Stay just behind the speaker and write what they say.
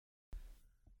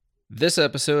This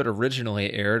episode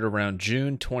originally aired around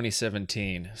June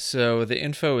 2017, so the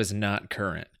info is not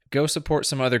current. Go support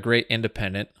some other great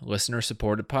independent,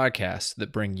 listener-supported podcasts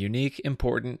that bring unique,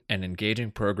 important, and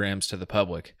engaging programs to the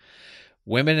public.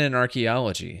 Women in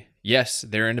Archaeology. Yes,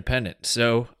 they're independent,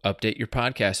 so update your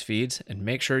podcast feeds and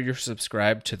make sure you're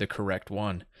subscribed to the correct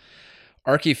one.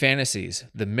 Archae Fantasies,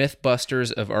 the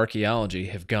Mythbusters of archaeology,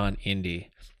 have gone indie.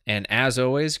 And as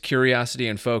always, curiosity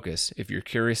and focus. If you're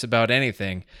curious about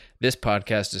anything, this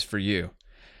podcast is for you.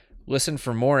 Listen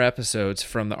for more episodes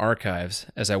from the archives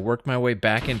as I work my way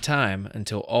back in time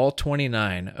until all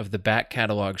 29 of the back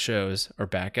catalog shows are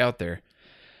back out there.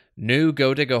 New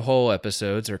Go Dig a Hole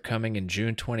episodes are coming in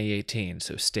June 2018,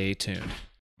 so stay tuned.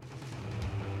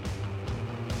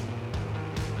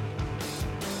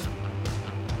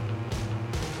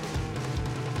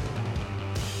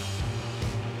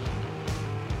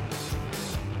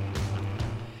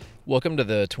 Welcome to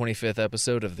the 25th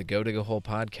episode of the Go Dig a Hole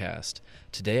podcast.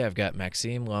 Today I've got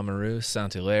Maxime Lamoureux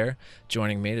Saint-Hilaire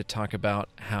joining me to talk about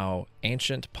how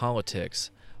ancient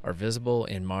politics are visible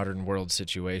in modern world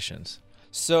situations.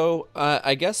 So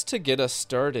I guess to get us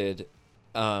started,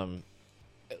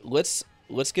 let's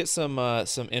get some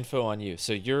info on you.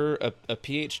 So you're a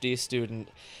PhD student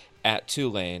at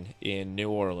Tulane in New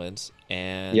Orleans,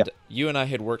 and you and I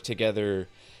had worked together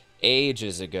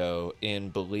ages ago in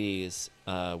Belize.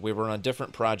 We were on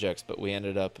different projects, but we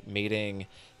ended up meeting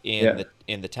in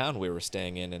the town we were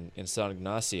staying in San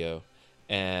Ignacio,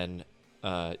 and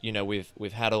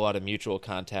we've had a lot of mutual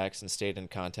contacts and stayed in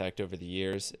contact over the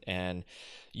years. And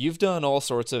you've done all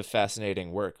sorts of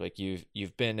fascinating work. Like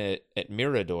you've been at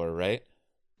Mirador, right?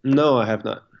 No, I have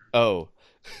not. Oh.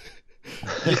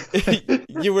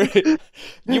 you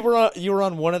were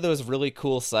on one of those really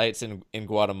cool sites in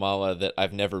Guatemala that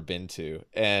I've never been to,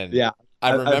 and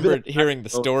I remembered hearing the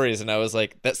stories, and I was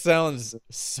like, that sounds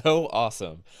so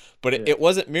awesome. But it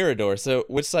wasn't Mirador. So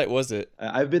which site was it?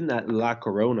 I've been at La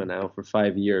Corona now for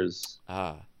 5 years.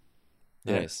 Ah,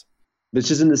 nice.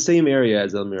 Which is in the same area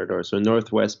as El Mirador, so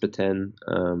northwest Petén,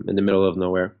 in the middle of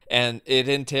nowhere. And it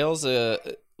entails a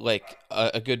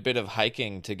good bit of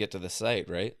hiking to get to the site,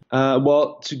 right?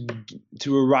 Well,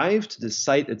 to arrive to the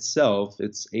site itself,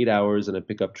 it's 8 hours in a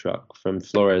pickup truck from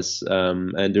Flores,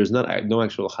 and there's no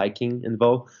actual hiking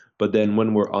involved. But then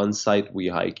when we're on site, we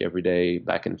hike every day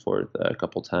back and forth a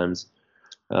couple times.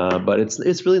 But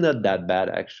it's really not that bad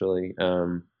actually.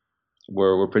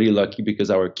 We're pretty lucky because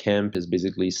our camp is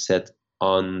basically set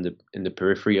in the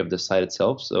periphery of the site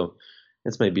itself, so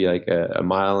it's maybe like a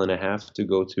mile and a half to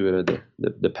go to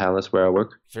the palace where I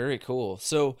work. Very cool.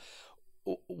 So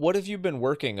what have you been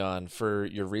working on for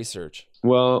your research?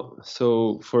 Well,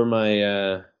 so for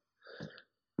my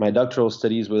my doctoral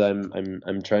studies, what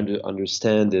I'm trying to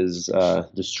understand is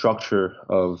the structure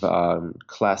of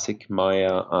classic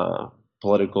Maya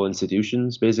political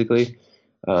institutions, basically.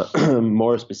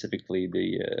 More specifically,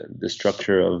 the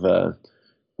structure of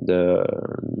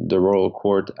the royal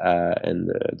court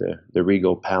and the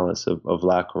regal palace of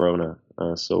La Corona.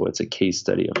 So it's a case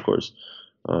study, of course.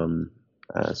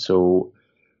 So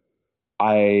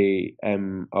I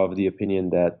am of the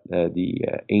opinion that the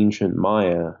ancient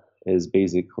Maya is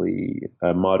basically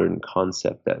a modern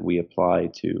concept that we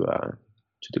apply to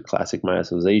the classic Maya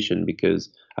civilization, because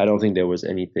I don't think there was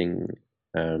anything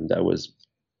that was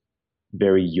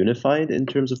very unified in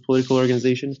terms of political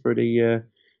organization for the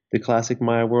classic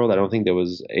Maya world. I don't think there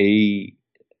was a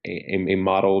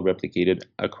model replicated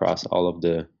across all of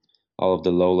the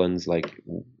lowlands, like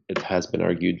it has been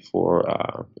argued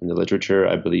for in the literature.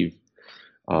 I believe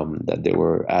that there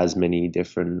were as many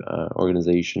different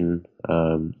organizations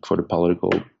for the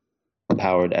political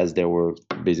power as there were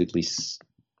basically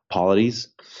polities.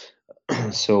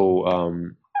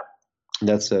 So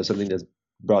that's something that's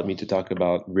brought me to talk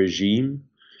about regime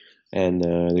and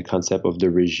the concept of the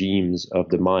regimes of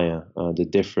the Maya, the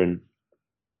different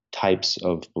types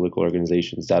of political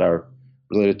organizations that are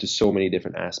related to so many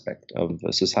different aspects of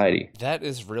society. That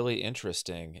is really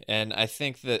interesting. And I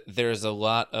think that there's a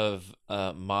lot of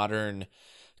modern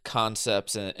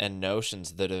concepts and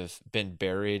notions that have been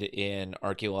buried in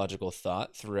archaeological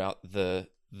thought throughout the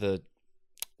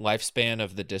lifespan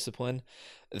of the discipline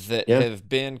that have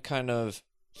been kind of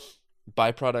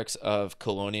byproducts of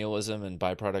colonialism and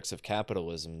byproducts of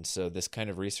capitalism. So this kind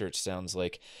of research sounds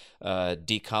like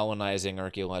decolonizing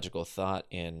archaeological thought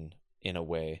in a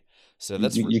way. So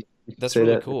that's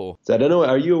really cool. So I don't know.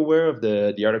 Are you aware of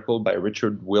the article by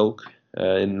Richard Wilk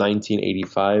in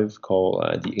 1985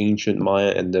 called "The Ancient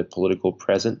Maya and the Political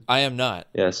Present"? I am not.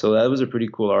 Yeah. So that was a pretty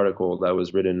cool article that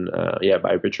was written,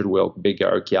 by Richard Wilk, big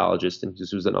archaeologist in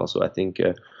Jesus, and also I think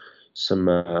some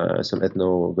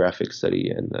ethnographic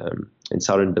study in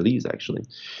southern Belize, actually,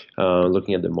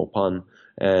 looking at the Mopan.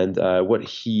 And what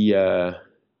he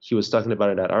was talking about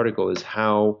in that article is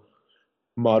how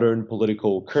modern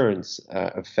political currents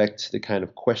affect the kind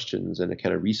of questions and the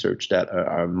kind of research that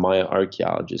our Maya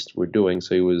archaeologists were doing.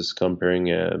 So he was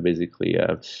comparing basically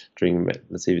during,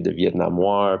 let's say, the Vietnam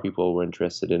War, people were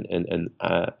interested in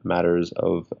matters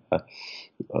of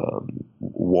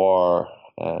war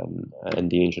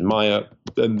and the ancient Maya.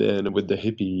 And then with the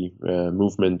hippie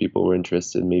movement, people were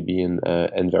interested maybe in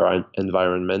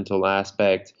environmental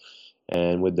aspect.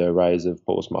 And with the rise of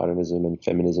postmodernism and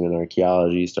feminism in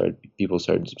archaeology, people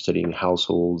started studying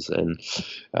households and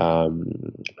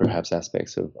perhaps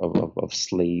aspects of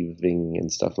slaving and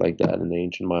stuff like that in the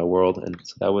ancient Maya world. And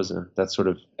so that sort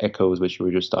of echoes what you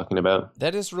were just talking about.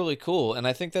 That is really cool, and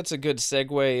I think that's a good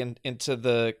segue into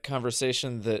the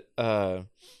conversation that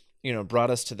brought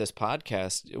us to this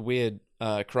podcast. We had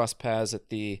crossed paths at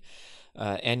the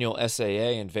annual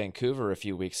SAA in Vancouver a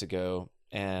few weeks ago.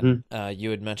 And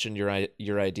you had mentioned your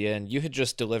idea, and you had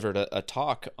just delivered a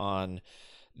talk on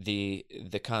the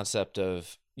concept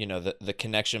of the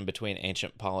connection between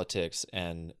ancient politics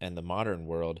and the modern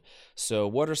world. So,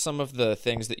 what are some of the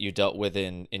things that you dealt with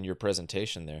in your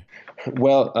presentation there?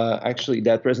 Well, actually,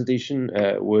 that presentation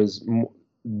was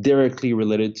directly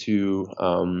related to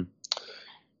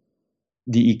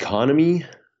the economy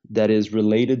that is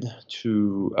related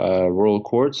to royal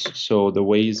courts. So the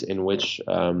ways in which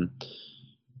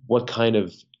what kind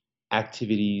of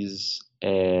activities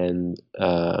and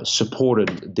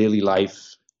supported daily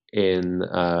life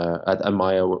at a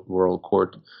Maya royal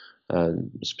court,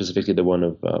 specifically the one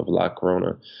of La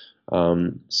Corona.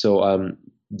 So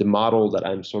the model that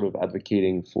I'm sort of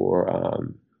advocating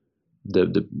for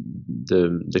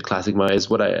the classic Maya is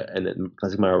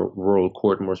classic Maya royal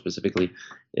court more specifically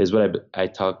is what I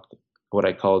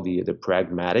call the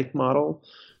pragmatic model,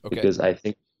 Okay. because I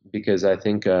think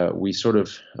we sort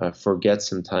of forget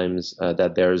sometimes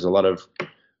that there's a lot of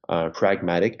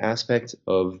pragmatic aspect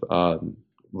of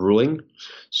ruling.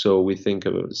 So we think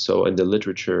in the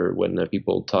literature when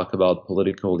people talk about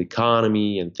political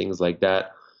economy and things like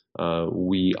that,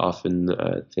 we often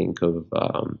think of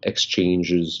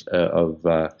exchanges of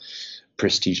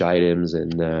prestige items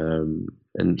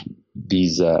and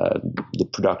these the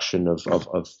production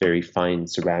of very fine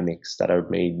ceramics that are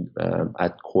made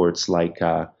at courts like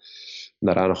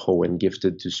Naranjo and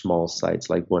gifted to small sites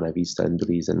like Buena Vista and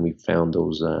Belize, and we found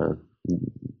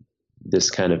this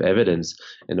kind of evidence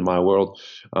in the Maya world.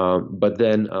 But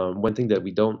then one thing that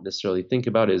we don't necessarily think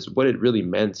about is what it really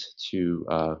meant to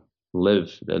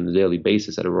live on a daily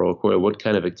basis at a royal court. What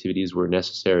kind of activities were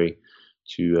necessary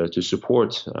to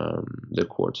support the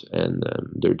court and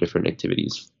their different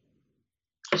activities.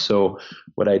 So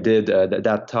what I did,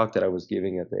 that talk that I was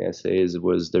giving at the essays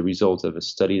was the result of a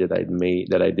study that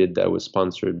I did that was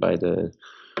sponsored by the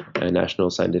National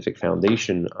Scientific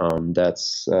Foundation.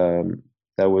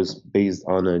 That was based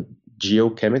on a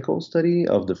geochemical study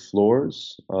of the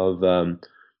floors of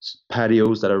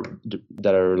patios that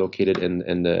are located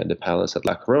in the palace at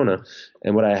La Corona.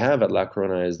 And what I have at La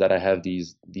Corona is that I have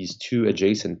these two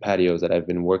adjacent patios that I've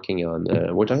been working on.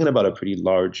 We're talking about a pretty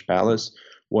large palace,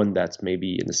 one that's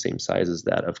maybe in the same size as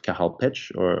that of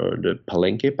Cajalpech or the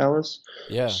Palenque Palace.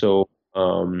 Yeah. So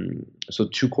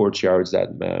two courtyards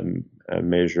that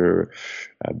measure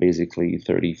basically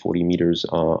 30-40 meters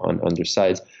on their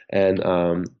sides.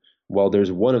 And while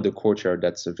there's one of the courtyard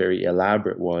that's a very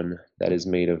elaborate one that is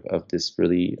made of this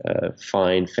really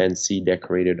fine, fancy,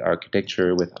 decorated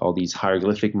architecture with all these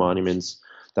hieroglyphic monuments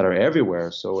that are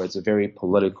everywhere. So it's a very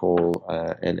political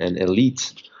and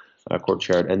elite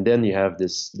courtyard. And then you have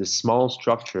this small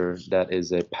structure that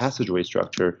is a passageway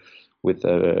structure with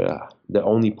the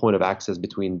only point of access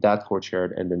between that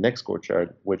courtyard and the next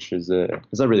courtyard, which is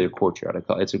it's not really a courtyard.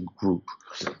 It's a group.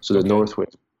 So the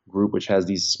Northwest group, which has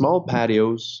these small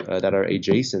patios that are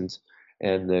adjacent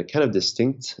and kind of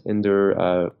distinct in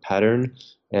their pattern,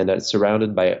 and that's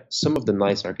surrounded by some of the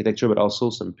nice architecture, but also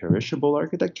some perishable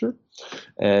architecture.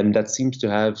 And that seems to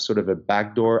have sort of a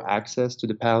backdoor access to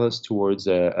the palace towards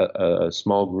a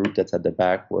small group that's at the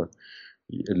back where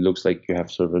it looks like you have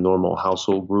sort of a normal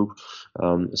household group.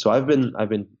 So I've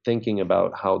been thinking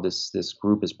about how this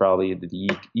group is probably the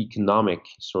economic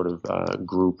sort of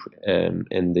group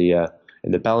in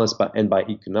the palace, and by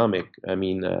economic I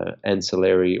mean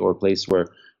ancillary, or place where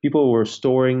people were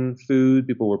storing food,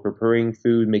 people were preparing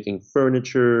food, making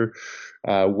furniture,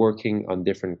 working on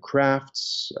different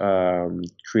crafts,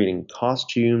 creating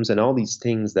costumes, and all these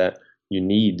things that you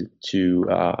need to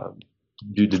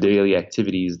do the daily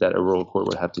activities that a royal court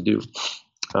would have to do.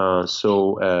 Uh,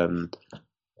 so um,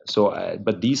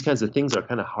 but these kinds of things are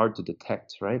kind of hard to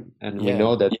detect, right? And we Yeah.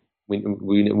 know that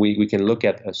we can look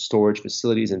at storage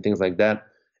facilities and things like that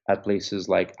at places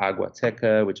like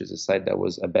Aguateca, which is a site that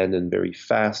was abandoned very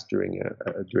fast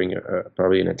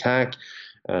probably an attack.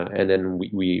 And then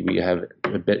we have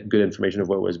a bit good information of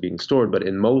what was being stored. But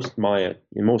in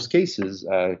most cases,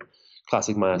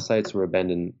 classic Maya sites were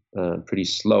abandoned pretty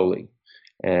slowly.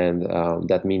 And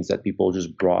that means that people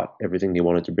just brought everything they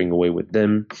wanted to bring away with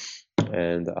them.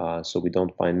 And so we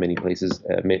don't find many places,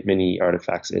 many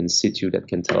artifacts in situ that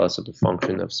can tell us of the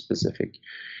function of specific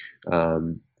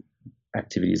um,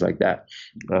 activities like that.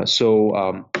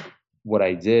 So what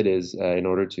I did is, in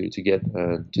order to get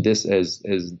to this, is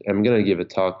I'm going to give a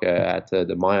talk at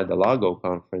the Maya del Lago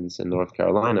conference in North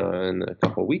Carolina in a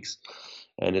couple of weeks,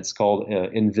 and it's called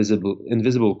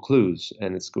Invisible Clues,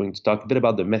 and it's going to talk a bit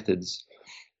about the methods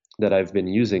that I've been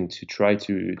using to try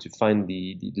to find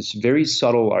this very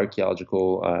subtle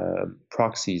archaeological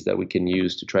proxies that we can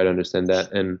use to try to understand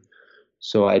that. And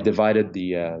so I divided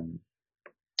the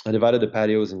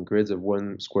patios in grids of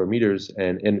 1 square meters,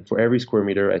 and for every square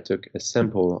meter, I took a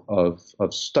sample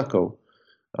of stucco,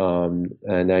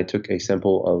 and I took a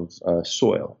sample of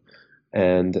soil.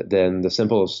 And then the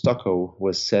sample of stucco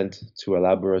was sent to a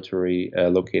laboratory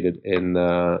located in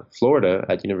Florida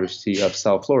at University of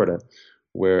South Florida,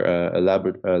 where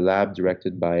a lab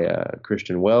directed by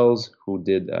Christian Wells, who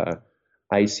did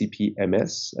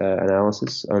ICP-MS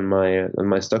analysis on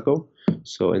my stucco,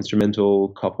 so instrumental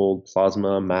coupled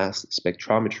plasma mass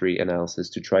spectrometry analysis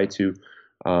to try to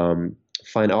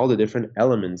find all the different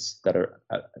elements that are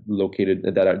located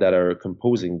that are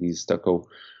composing these stucco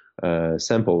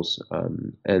samples,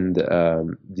 and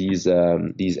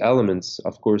these elements,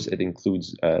 of course, it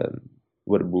includes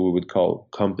what we would call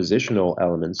compositional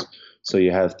elements. So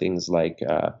you have things like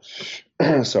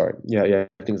sorry, yeah,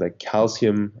 things like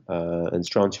calcium and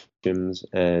strontiums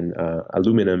and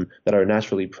aluminum that are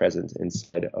naturally present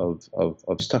inside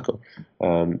of stucco.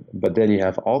 But then you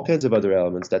have all kinds of other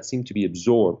elements that seem to be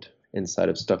absorbed inside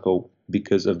of stucco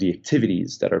because of the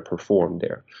activities that are performed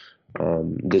there.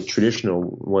 The traditional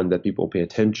one that people pay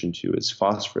attention to is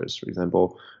phosphorus, for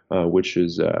example, which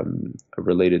is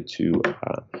related to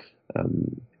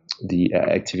the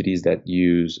activities that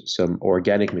use some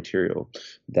organic material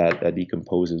that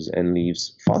decomposes and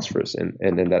leaves phosphorus, and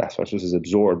then that phosphorus is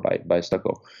absorbed by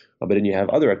stucco. But then you have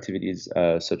other activities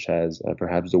such as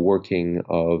perhaps the working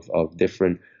of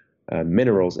different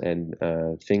minerals and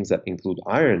things that include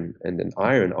iron, and then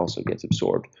iron also gets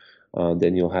absorbed.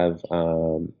 Then you'll have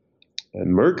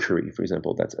mercury, for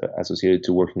example, that's associated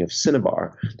to working of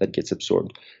cinnabar that gets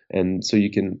absorbed. And so you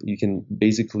can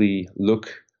basically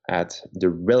look at the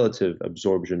relative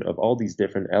absorption of all these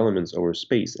different elements over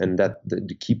space, and that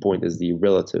the key point is the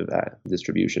relative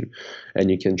distribution.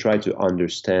 And you can try to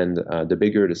understand the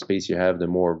bigger the space you have, the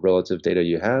more relative data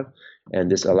you have, and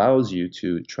this allows you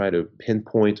to try to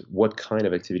pinpoint what kind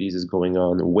of activities is going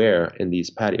on where in these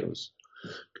patios,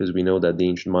 because we know that the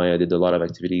ancient Maya did a lot of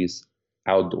activities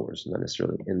outdoors, not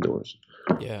necessarily indoors.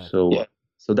 Yeah.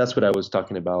 So that's what I was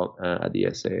talking about at the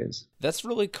essays. That's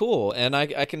really cool. And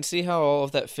I can see how all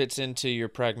of that fits into your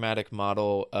pragmatic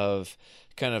model of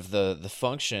kind of the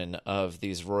function of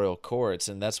these royal courts.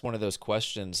 And that's one of those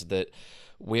questions that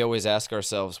we always ask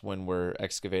ourselves when we're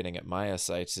excavating at Maya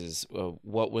sites is,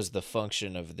 what was the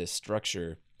function of this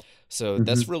structure? So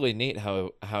that's Mm-hmm. really neat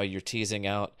how you're teasing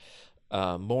out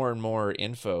more and more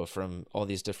info from all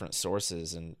these different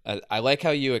sources, and I like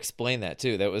how you explain that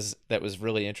too. That was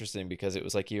really interesting because it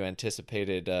was like you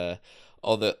anticipated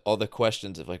all the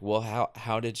questions of like, well,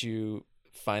 how did you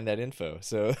find that info?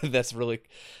 So that's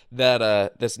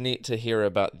neat to hear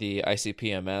about the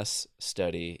ICP-MS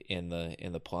study in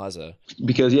the plaza.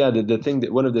 Because yeah, the thing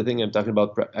that one of the thing I'm talking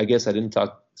about, I guess I didn't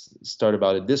start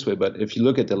about it this way, but if you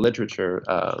look at the literature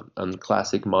on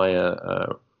classic Maya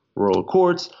royal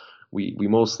courts, we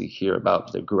mostly hear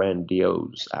about the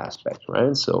grandiose aspect,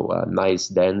 right? So nice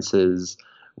dances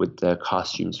with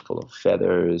costumes full of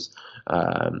feathers,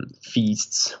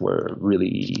 feasts where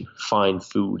really fine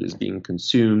food is being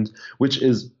consumed, which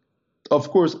is, of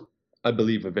course, I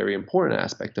believe, a very important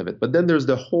aspect of it. But then there's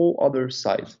the whole other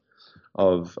side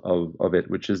of it,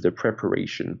 which is the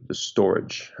preparation, the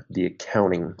storage, the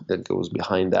accounting that goes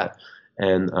behind that,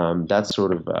 and that's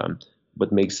sort of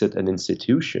what makes it an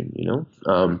institution, you know.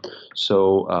 And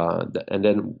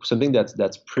then something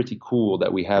that's pretty cool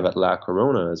that we have at La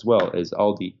Corona as well is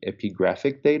all the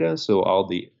epigraphic data, so all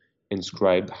the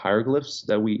inscribed hieroglyphs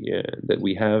that we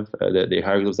have, the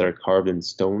hieroglyphs that are carved in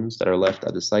stones that are left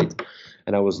at the site.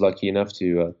 And I was lucky enough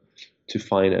to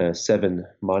find 7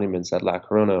 monuments at La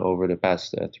Corona over the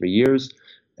past 3 years,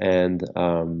 and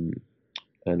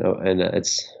and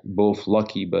it's both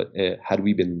lucky, but had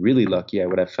we been really lucky, I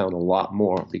would have found a lot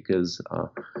more, because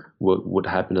what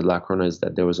happened at La Corona is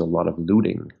that there was a lot of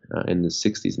looting in the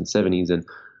 60s and 70s, and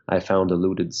I found a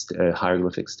looted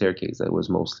hieroglyphic staircase that was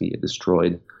mostly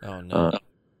destroyed. Oh no.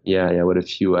 Yeah, with a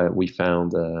few, we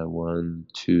found 1,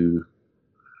 2,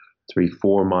 3,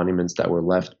 4 monuments that were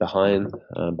left behind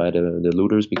by the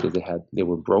looters because they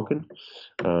were broken,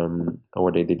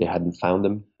 or they hadn't found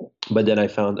them. But then I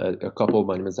found a couple of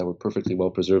monuments that were perfectly well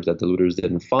preserved that the looters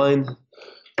didn't find,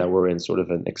 that were in sort of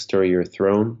an exterior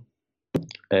throne.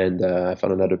 And I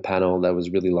found another panel that was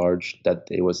really large that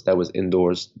was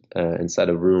indoors inside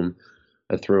a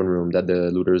throne room that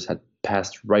the looters had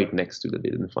passed right next to that they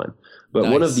didn't find. But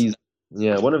Nice.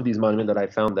 one of these monuments that I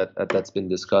found that's been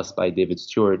discussed by David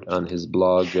Stewart on his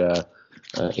blog,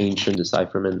 Ancient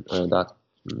Decipherment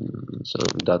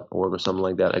 .org or something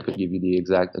like that. I could give you the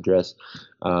exact address.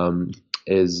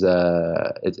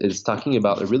 It's talking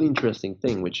about a really interesting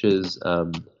thing, which is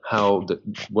how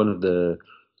one of the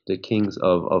kings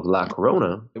of La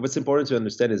Corona. What's important to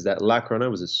understand is that La Corona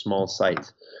was a small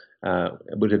site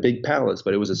with a big palace,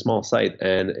 but it was a small site,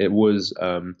 and it was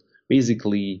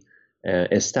basically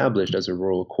established as a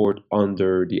royal court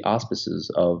under the auspices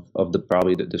of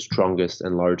probably the strongest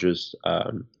and largest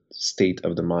state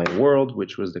of the Mayan world,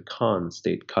 which was the Khan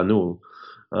state, Kanul,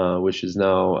 which is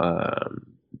now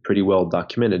pretty well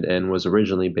documented and was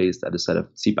originally based at the site of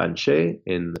Tsipanche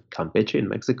in Campeche in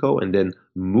Mexico, and then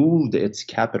moved its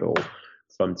capital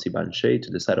from Tsipanche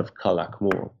to the site of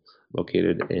Calakmul,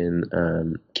 located in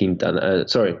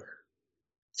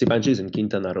Tsipanche is in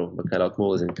Quintana Roo, but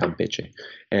Calakmul is in Campeche.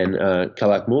 And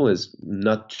Calakmul is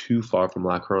not too far from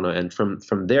La Corona, and from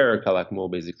there, Calakmul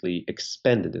basically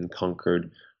expanded and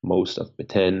conquered most of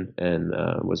Petén, and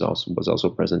was also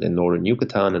present in northern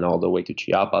Yucatan and all the way to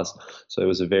Chiapas. So it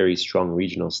was a very strong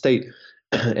regional state.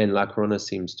 And La Corona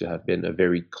seems to have been a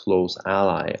very close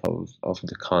ally of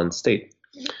the Khan state.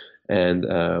 And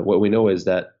what we know is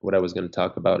that, what I was going to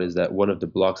talk about is that one of the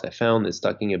blogs I found is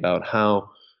talking about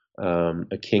how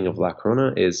a king of La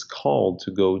Corona is called to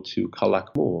go to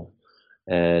Calakmul.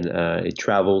 And it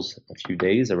travels a few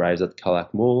days, arrives at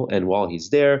Calakmul, and while he's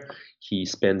there, he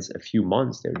spends a few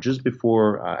months there just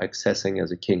before accessing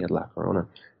as a king at La Corona.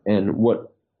 And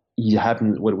what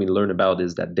we learn about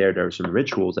is that there are some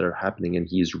rituals that are happening, and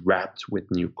he's wrapped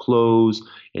with new clothes,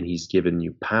 and he's given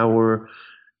new power.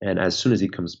 And as soon as he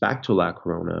comes back to La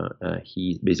Corona,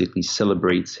 he basically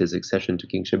celebrates his accession to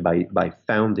kingship by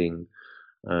founding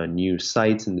new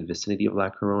sites in the vicinity of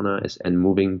La Corona, and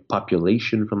moving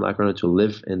population from La Corona to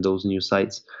live in those new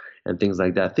sites and things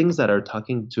like that. Things that are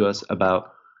talking to us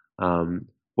about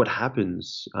what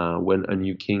happens when a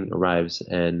new king arrives,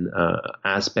 and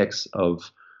aspects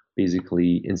of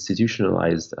basically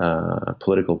institutionalized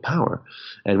political power.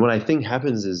 And what I think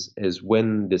happens is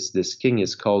when this king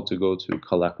is called to go to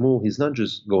Calakmul, he's not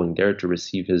just going there to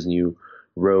receive his new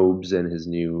robes and his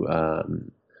new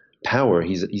power.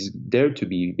 He's there to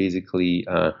be basically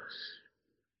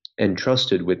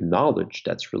entrusted with knowledge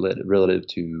that's relative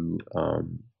to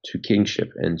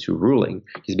kingship and to ruling.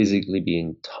 He's basically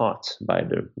being taught by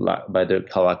the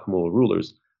Calakmul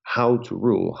rulers how to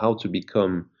rule, how to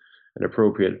become an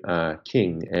appropriate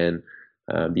king, and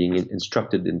being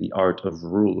instructed in the art of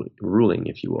ruling,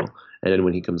 if you will. And then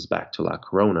when he comes back to La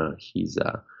Corona, he's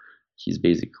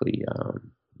basically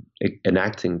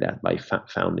enacting that by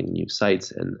founding new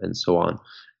sites and so on.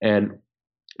 And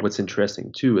what's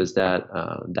interesting too is that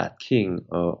that king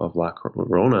of La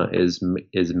Corona is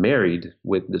married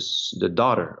with the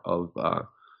daughter of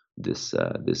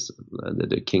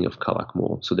the king of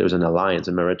Calakmul. So there's an alliance,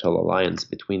 a marital alliance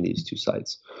between these two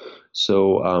sites.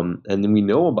 So and then we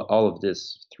know about all of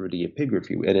this through the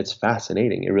epigraphy, and it's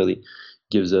fascinating. It really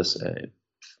gives us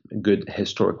good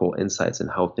historical insights in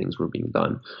how things were being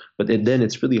done. But then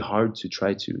it's really hard to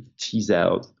try to tease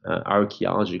out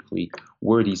archaeologically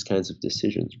where these kinds of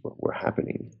decisions were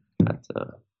happening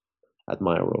at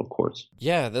Maya royal courts.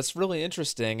 Yeah, that's really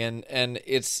interesting, and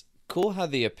it's cool how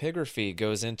the epigraphy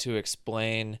goes in to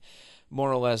explain more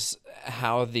or less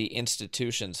how the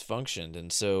institutions functioned.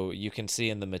 And so you can see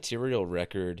in the material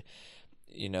record,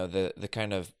 the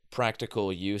kind of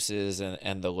practical uses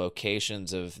and the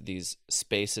locations of these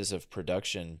spaces of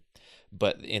production.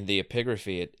 But in the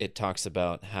epigraphy, it talks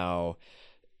about how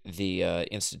the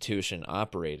institution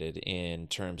operated in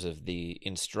terms of the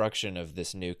instruction of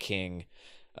this new king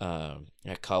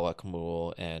at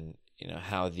Calakmul, and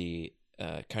how the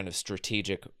kind of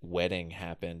strategic wedding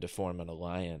happened to form an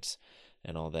alliance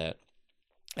and all that.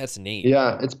 That's neat.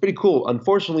 Yeah, it's pretty cool.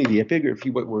 Unfortunately, the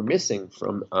epigraphy, what we're missing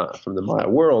from the Maya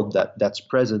world that's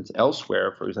present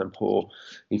elsewhere. For example,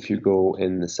 if you go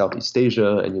in Southeast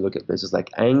Asia and you look at places like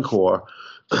Angkor,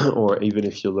 or even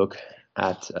if you look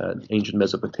at ancient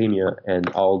Mesopotamia and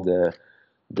all the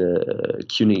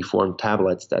cuneiform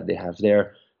tablets that they have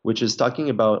there, which is talking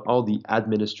about all the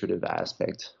administrative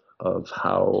aspect of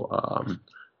how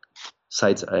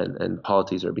sites and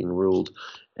polities are being ruled,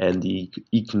 and the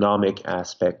economic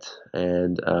aspect,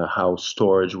 and how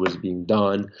storage was being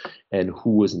done, and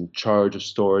who was in charge of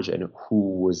storage, and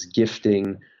who was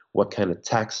gifting what kind of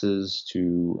taxes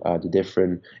to the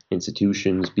different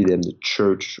institutions, be them the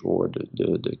church or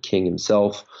the king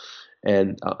himself.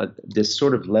 And this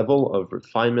sort of level of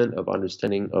refinement of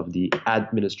understanding of the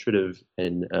administrative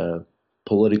and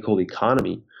political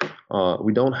economy,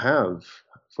 we don't have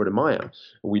for the Maya.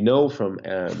 We know from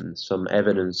some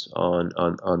evidence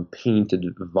on painted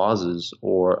vases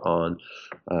or on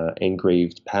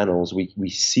engraved panels, we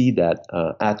see that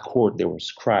at court there were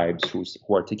scribes who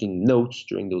are taking notes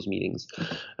during those meetings.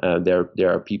 There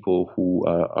are people who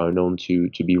are known to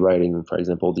be writing, for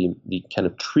example, the kind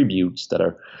of tributes that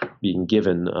are being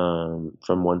given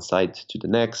from one side to the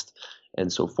next,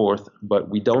 and so forth. But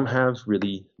we don't have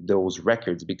really those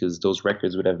records, because those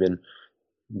records would have been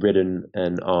written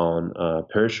and on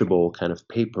perishable kind of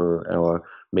paper, or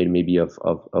made maybe of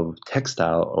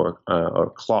textile or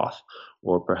cloth,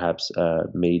 or perhaps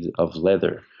made of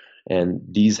leather. And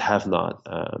these have not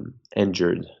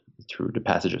endured through the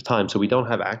passage of time. So we don't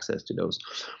have access to those.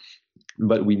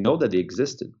 But we know that they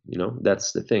existed,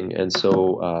 that's the thing. And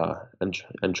so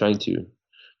I'm trying to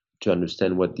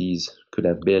understand what these could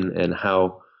have been, and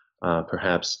how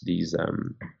perhaps these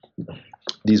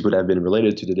would have been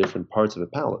related to the different parts of a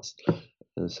palace.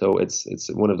 And so it's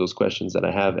one of those questions that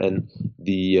I have. And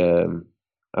the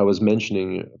I was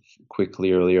mentioning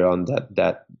quickly earlier on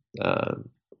that uh,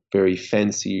 very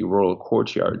fancy royal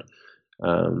courtyard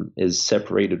is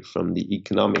separated from the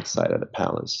economic side of the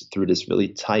palace through this really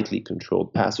tightly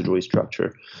controlled passageway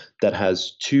structure that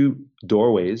has two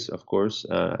doorways, of course,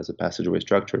 as a passageway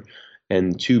structure,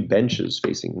 and two benches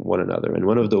facing one another. And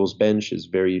one of those benches,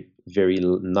 very, very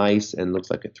nice and looks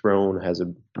like a throne, has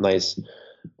a nice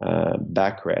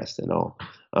backrest and all.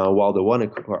 While the one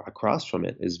across from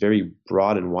it is very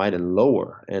broad and wide and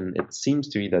lower. And it seems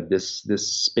to me that this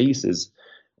space is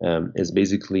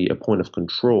basically a point of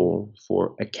control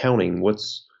for accounting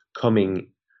what's coming,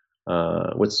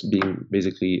 what's being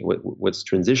basically what's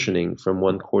transitioning from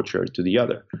one courtyard to the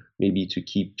other, maybe to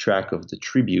keep track of the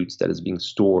tributes that is being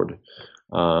stored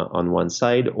on one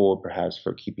side, or perhaps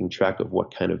for keeping track of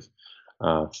what kind of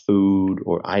food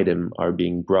or item are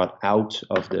being brought out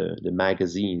of the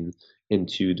magazine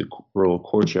into the royal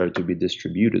courtyard to be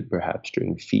distributed perhaps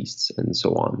during feasts and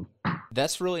so on.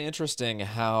 That's really interesting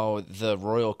how the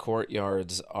royal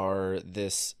courtyards are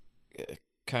this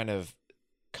kind of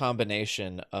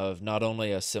combination of not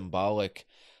only a symbolic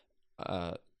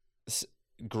uh,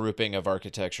 grouping of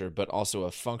architecture, but also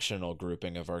a functional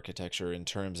grouping of architecture in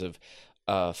terms of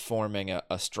forming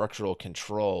a structural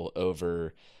control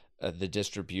over the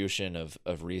distribution of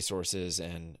resources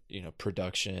and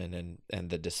production and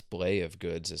the display of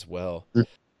goods as well.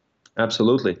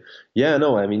 Absolutely. Yeah,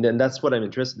 no, I mean, and that's what I'm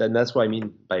interested, and that's what I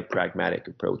mean by pragmatic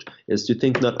approach, is to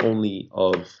think not only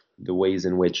of the ways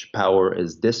in which power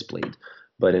is displayed,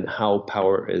 but in how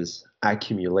power is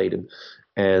accumulated,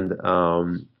 and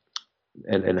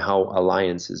and how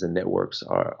alliances and networks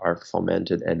are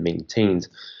fomented and maintained.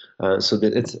 So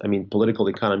that it's, I mean, political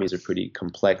economy is a pretty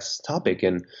complex topic,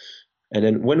 and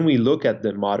then when we look at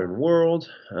the modern world,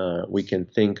 we can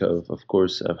think of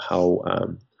course, of how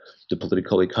the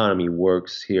political economy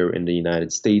works here in the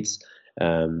United States.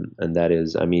 And that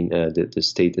is, I mean, the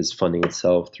state is funding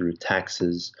itself through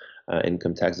taxes,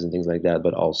 income taxes, and things like that,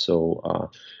 but also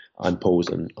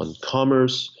imposed on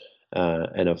commerce,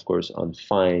 and of course on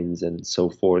fines and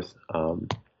so forth,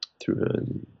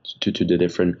 through to the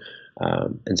different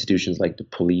institutions like the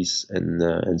police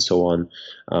and so on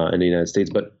in the United States.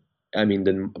 But I mean,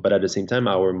 but at the same time,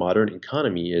 our modern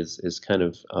economy is kind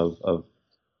of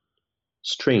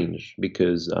strange,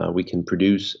 because we can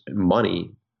produce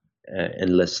money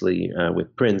endlessly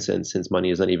with prints, and since money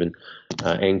is not even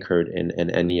anchored in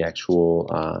any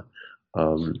actual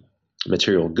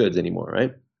material goods anymore,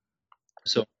 right?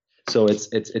 So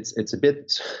it's a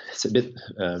bit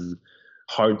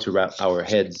hard to wrap our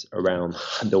heads around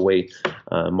the way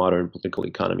modern political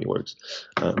economy works.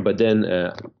 But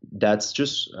then that's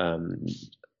just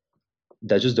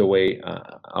that's just the way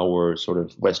our sort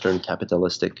of Western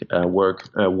capitalistic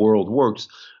world works.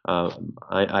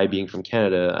 I, being from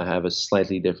Canada, I have a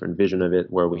slightly different vision of it,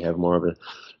 where we have more of a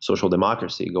social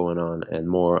democracy going on, and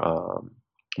more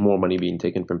money being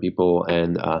taken from people,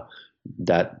 and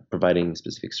that providing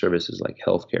specific services like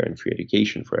healthcare and free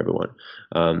education for everyone.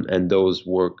 And those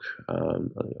work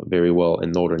very well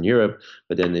in Northern Europe.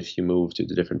 But then if you move to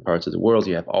the different parts of the world,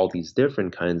 you have all these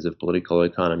different kinds of political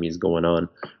economies going on,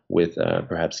 with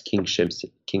perhaps kingships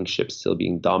still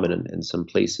being dominant in some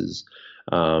places.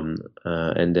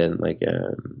 And then like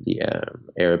the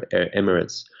Arab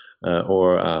Emirates,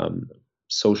 or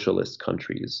socialist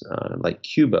countries like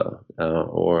Cuba,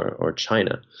 or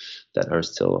China, that are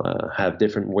still have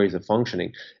different ways of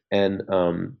functioning. And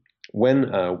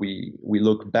when we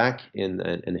look back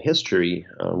in history,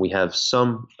 we have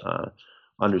some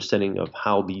understanding of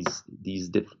how these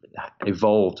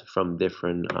evolved from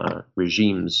different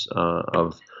regimes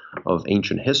of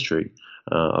ancient history,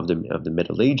 of the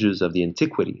Middle Ages, of the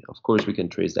Antiquity. Of course, we can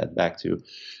trace that back to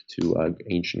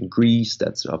ancient Greece.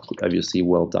 That's obviously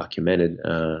well documented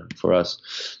for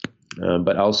us.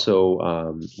 But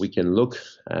also, we can look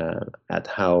at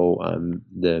how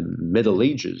the Middle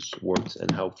Ages worked,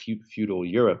 and how feudal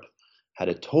Europe had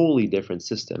a totally different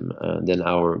system than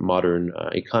our modern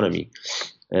economy.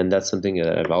 And that's something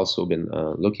that I've also been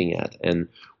looking at. And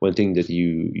one thing that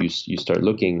you start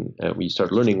looking at, when you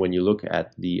start learning, when you look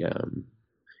at the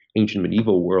ancient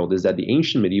medieval world, is that the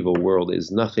ancient medieval world is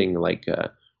nothing like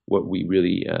what we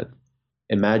really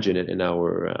imagine it in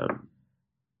our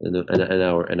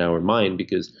in our mind,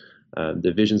 because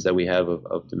the visions that we have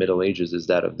of the Middle Ages is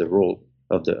that of the role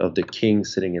of the king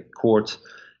sitting at court,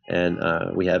 and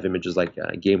we have images like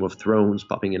Game of Thrones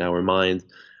popping in our mind,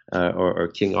 or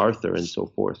King Arthur and so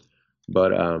forth.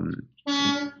 But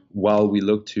while we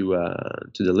look to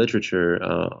the literature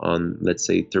on, let's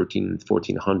say,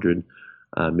 1400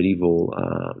 medieval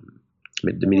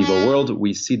the medieval world,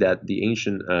 we see that the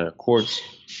ancient courts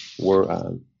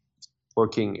were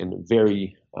working in a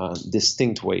very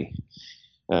distinct way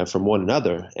from one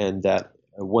another, and that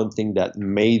one thing that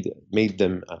made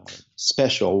them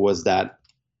special was that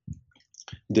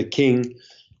the king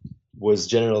was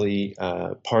generally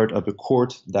part of a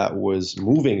court that was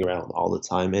moving around all the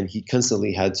time, and he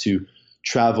constantly had to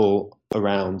travel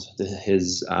around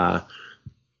his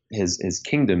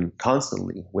kingdom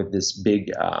constantly with this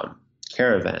big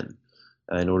caravan,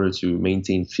 in order to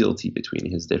maintain fealty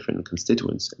between his different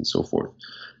constituents and so forth.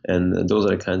 And those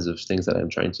are the kinds of things that I'm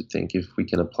trying to think if we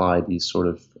can apply these sort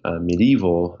of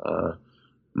medieval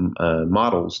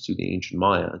models to the ancient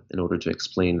Maya, in order to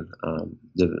explain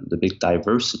the big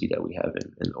diversity that we have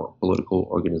in our political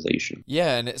organization.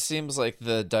 Yeah, and it seems like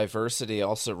the diversity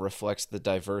also reflects the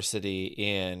diversity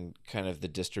in kind of the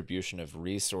distribution of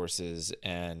resources,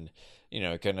 and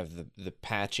kind of the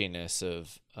patchiness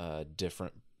of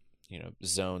different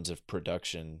zones of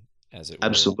production, as it were.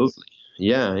 Absolutely.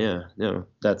 Yeah, yeah. No,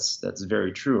 that's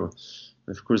very true.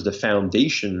 Of course, the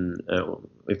foundation,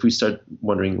 if we start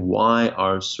wondering why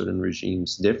are certain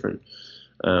regimes different,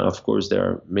 of course, there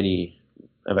are many.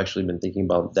 I've actually been thinking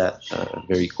about that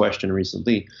very question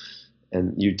recently,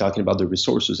 and you're talking about the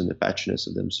resources and the patchiness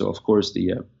of them. So, of course,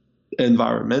 the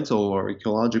environmental or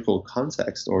ecological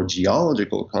context or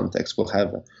geological context will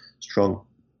have a strong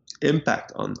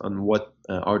impact on what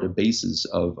are the bases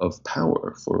of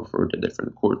power for the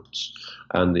different courts,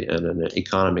 and an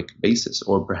economic basis,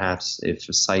 or perhaps if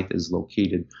a site is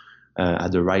located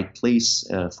at the right place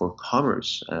for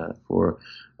commerce,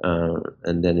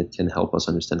 and then it can help us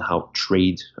understand how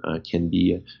trade can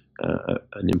be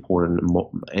an important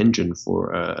engine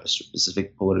for a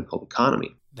specific political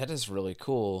economy. That is really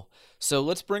cool. So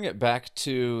let's bring it back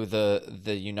to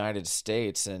the United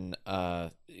States, and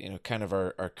kind of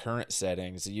our current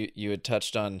settings. You had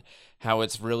touched on how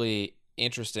it's really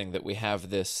interesting that we have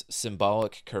this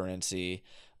symbolic currency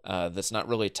that's not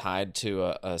really tied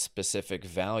to a specific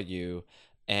value,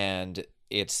 and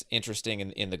it's interesting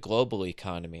in the global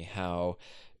economy how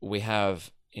we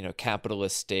have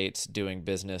capitalist states doing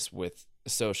business with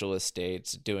socialist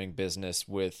states, doing business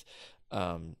with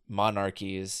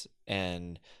monarchies,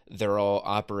 and they're all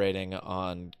operating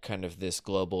on kind of this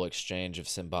global exchange of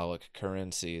symbolic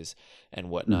currencies and Mhm.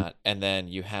 whatnot. And then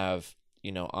you have,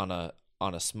 on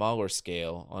a smaller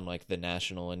scale, on like the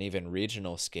national and even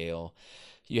regional scale,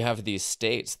 you have these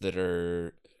states that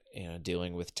are,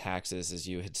 dealing with taxes, as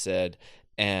you had said,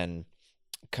 and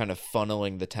kind of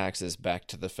funneling the taxes back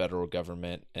to the federal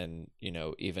government, and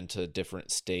even to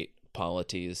different state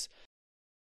polities.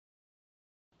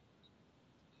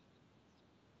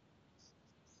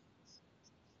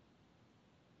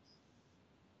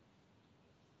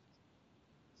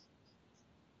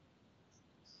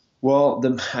 Well,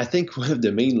 I think one of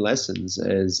the main lessons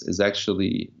is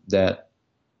actually that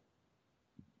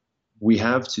we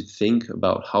have to think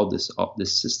about how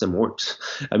this system works.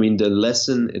 I mean, the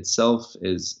lesson itself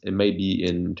is it may be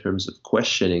in terms of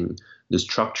questioning the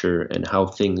structure and how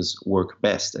things work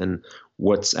best, and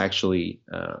what's actually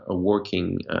a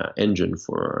working engine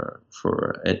for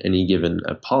any given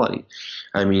polity.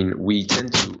 I mean, we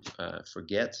tend to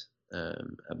forget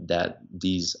that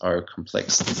these are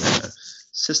complex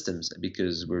systems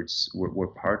because we're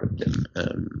part of them,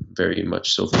 very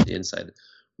much so from the inside.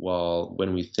 While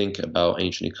when we think about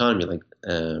ancient economy,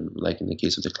 like in the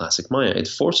case of the classic Maya, it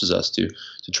forces us to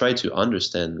try to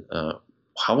understand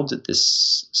how did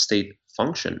this state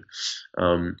function,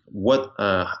 what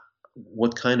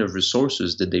kind of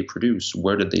resources did they produce,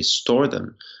 where did they store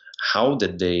them, how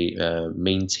did they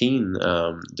maintain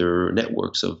their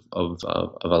networks of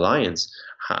alliance,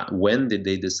 when did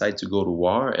they decide to go to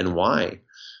war and why,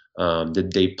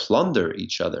 did they plunder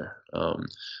each other?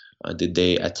 Did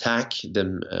they attack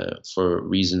them for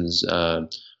reasons,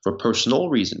 for personal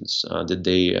reasons? Did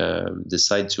they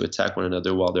decide to attack one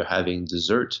another while they're having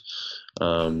dessert?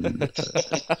 Um,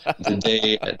 did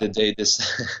they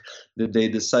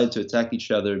decide to attack each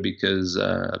other because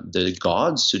the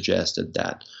gods suggested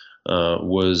that?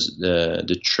 Was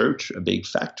the church a big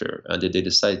factor? Did they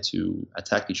decide to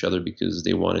attack each other because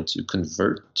they wanted to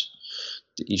convert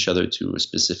each other to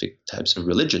specific types of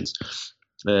religions?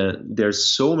 There's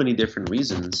so many different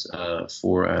reasons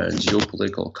for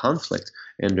geopolitical conflict,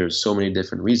 and there's so many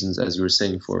different reasons, as you were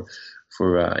saying, for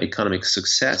economic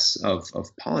success of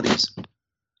polities.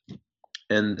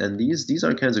 And these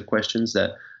are kinds of questions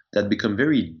that become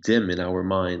very dim in our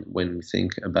mind when we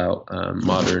think about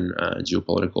modern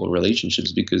geopolitical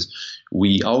relationships, because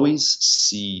we always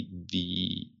see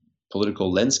the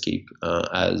political landscape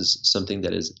as something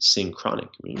that is synchronic.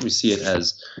 I mean, we see it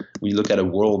as we look at a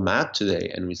world map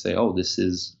today and we say, oh, this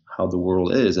is how the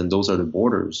world is, and those are the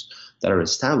borders that are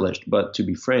established. But to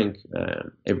be frank,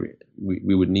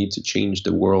 we would need to change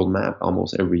the world map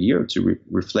almost every year to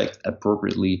reflect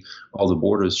appropriately all the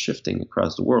borders shifting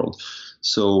across the world.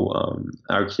 So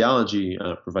archaeology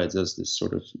provides us this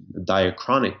sort of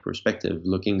diachronic perspective,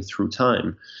 looking through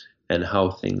time and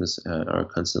how things are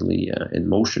constantly in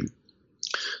motion.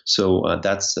 So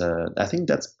I think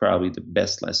that's probably the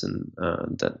best lesson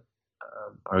that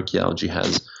archaeology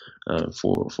has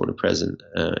for the present,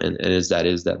 and is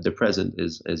that the present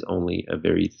is only a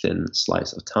very thin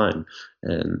slice of time,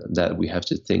 and that we have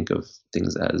to think of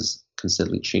things as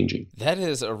constantly changing. That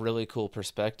is a really cool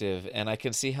perspective, and I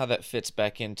can see how that fits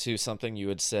back into something you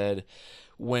had said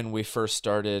when we first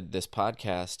started this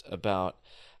podcast about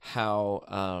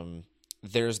how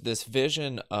there's this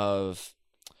vision of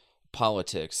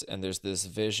politics, and there's this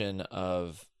vision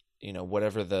of, you know,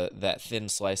 whatever that thin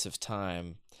slice of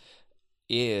time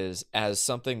is, as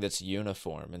something that's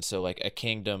uniform. And so like a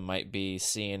kingdom might be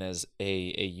seen as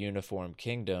a uniform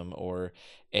kingdom, or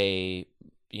a,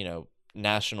 you know,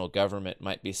 national government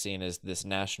might be seen as this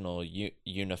national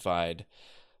unified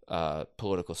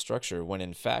political structure, when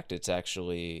in fact it's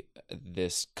actually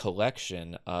this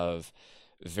collection of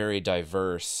very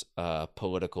diverse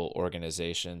political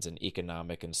organizations and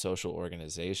economic and social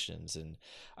organizations. And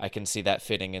I can see that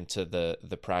fitting into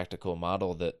the practical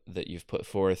model that you've put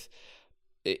forth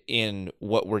in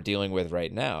what we're dealing with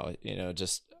right now. You know,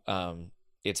 just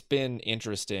it's been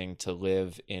interesting to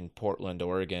live in Portland,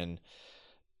 Oregon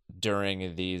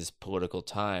during these political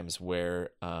times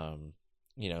where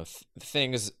you know,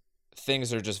 things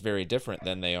are just very different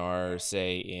than they are,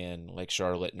 say, in like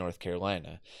Charlotte, North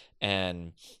Carolina.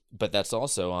 And but that's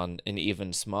also on an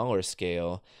even smaller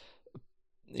scale.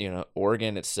 You know,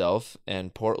 Oregon itself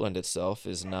and Portland itself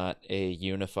is not a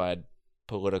unified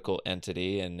political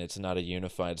entity, and it's not a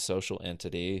unified social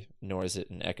entity, nor is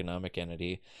it an economic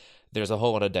entity. There's a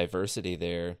whole lot of diversity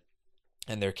there,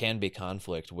 and there can be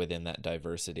conflict within that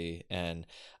diversity. And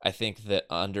I think that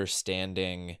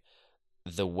understanding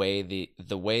the way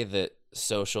that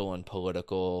social and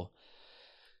political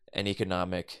and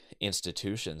economic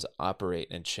institutions operate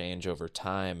and change over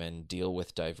time and deal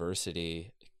with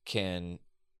diversity can,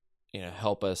 you know,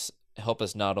 help us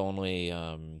not only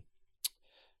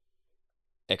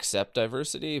accept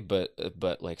diversity,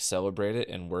 but like celebrate it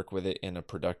and work with it in a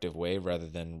productive way, rather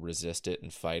than resist it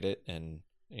and fight it and,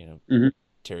 you know, Hmm.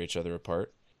 tear each other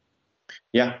apart.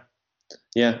 Yeah,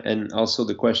 yeah, and also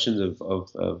the questions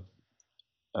of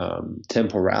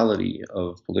temporality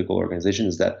of political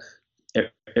organizations, that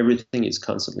everything is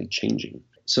constantly changing.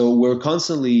 So we're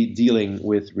constantly dealing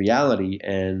with reality,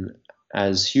 and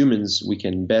as humans, we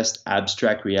can best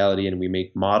abstract reality and we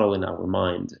make model in our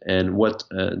mind. And what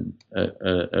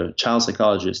a child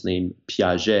psychologist named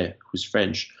Piaget, who's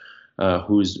French,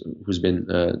 who's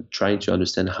been trying to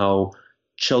understand how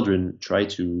children try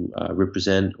to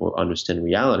represent or understand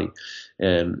reality,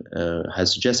 and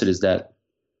has suggested is that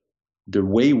the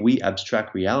way we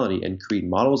abstract reality and create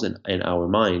models in our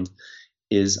mind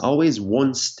is always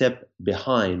one step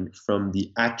behind from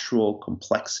the actual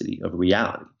complexity of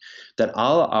reality. That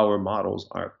all our models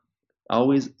are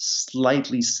always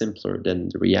slightly simpler than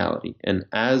the reality. And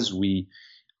as we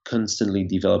constantly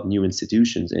develop new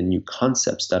institutions and new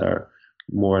concepts that are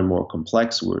more and more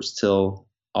complex, we're still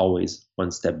always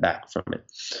one step back from it.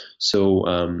 So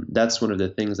that's one of the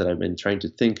things that I've been trying to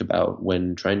think about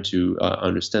when trying to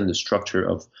understand the structure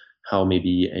of how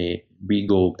maybe a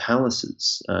regal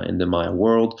palaces in the Maya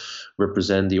world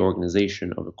represent the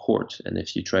organization of a court. And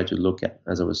if you try to look at,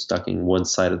 as I was talking, one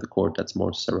side of the court that's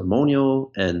more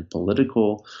ceremonial and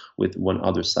political, with one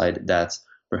other side that's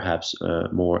perhaps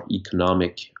more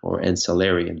economic or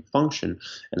ancillary in function,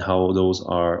 and how those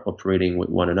are operating with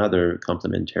one another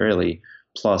complementarily.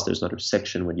 Plus, there's another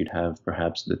section when you'd have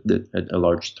perhaps a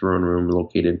large throne room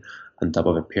located on top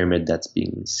of a pyramid that's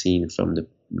being seen from the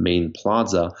main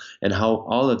plaza, and how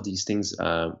all of these things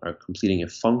are completing a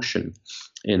function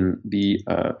in the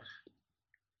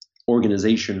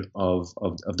organization of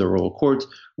the royal court.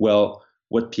 Well,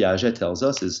 what Piaget tells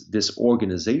us is this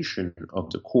organization of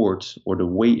the court, or the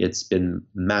way it's been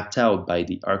mapped out by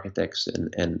the architects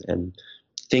and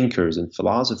thinkers and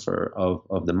philosophers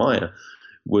of the Maya,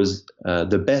 was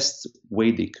the best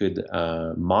way they could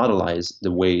modelize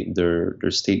the way their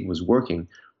state was working.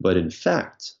 But in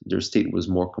fact, their state was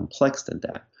more complex than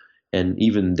that. And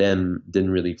even them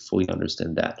didn't really fully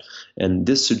understand that. And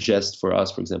this suggests for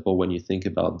us, for example, when you think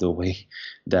about the way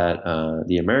that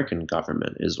the American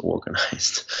government is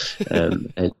organized,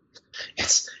 and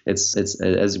it's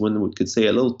as one could say,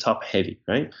 a little top heavy,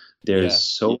 right? There's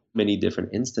so many different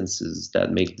instances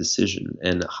that make decision,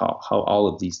 and how all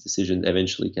of these decisions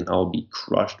eventually can all be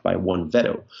crushed by one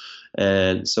veto.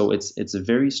 And so it's a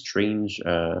very strange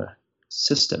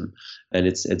system, and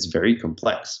it's very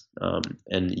complex.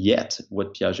 And yet,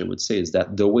 what Piaget would say is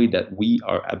that the way that we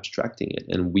are abstracting it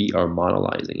and we are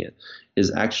modelizing it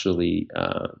is actually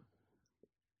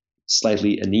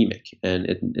slightly anemic, and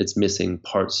it's missing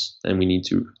parts, and we need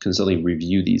to constantly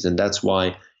review these. And that's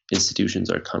why institutions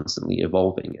are constantly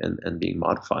evolving and being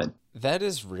modified. That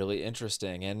is really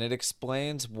interesting, and it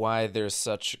explains why there's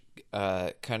such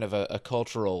kind of a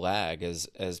cultural lag,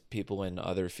 as people in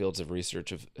other fields of research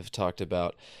have talked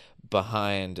about,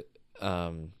 behind,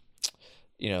 in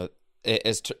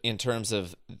terms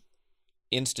of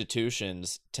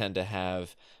institutions tend to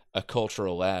have a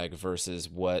cultural lag versus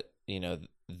what,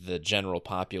 the general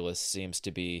populace seems to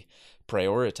be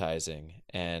prioritizing.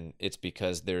 And it's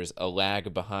because there's a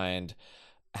lag behind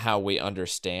how we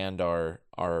understand our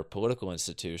political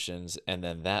institutions, and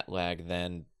then that lag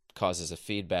then causes a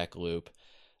feedback loop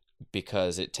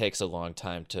because it takes a long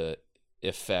time to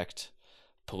effect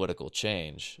political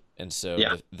change. And so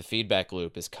the feedback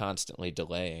loop is constantly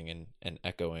delaying and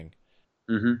echoing.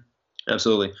 Mm-hmm.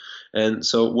 Absolutely. And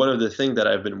so one of the things that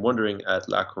I've been wondering at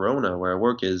La Corona, where I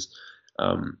work, is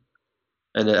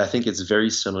and I think it's very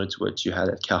similar to what you had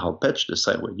at Caralpetch, the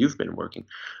site where you've been working.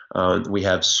 We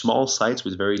have small sites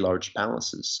with very large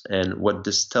palaces, and what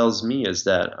this tells me is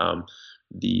that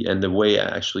the way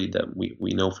actually that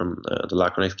we know from the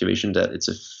Lacan excavation, that it's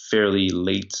a fairly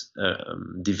late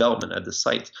development at the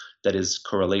site that is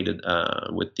correlated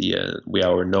with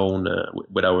our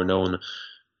known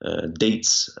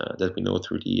dates that we know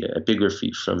through the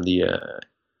epigraphy from the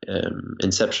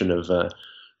inception of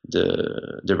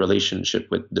the relationship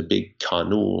with the big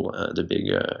Kanul, the big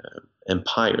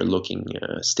empire-looking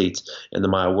state in the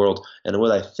Maya world. And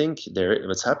what I think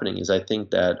what's happening is, I think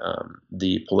that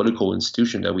the political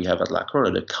institution that we have at La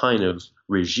Corona, the kind of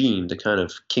regime, the kind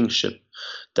of kingship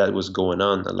that was going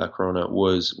on at La Corona,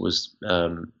 was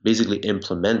basically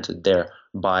implemented there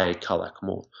by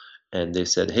Calakmul. And they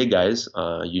said, hey guys,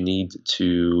 you need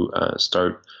to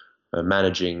start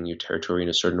managing your territory in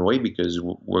a certain way, because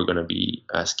we're going to be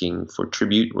asking for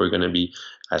tribute. We're going to be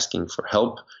asking for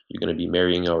help. You're going to be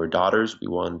marrying our daughters. We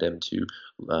want them to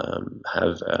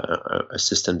have a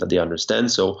system that they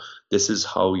understand. So this is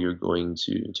how you're going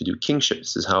to do kingship.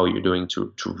 This is how you're going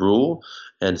to rule,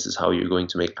 and this is how you're going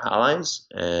to make allies.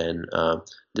 And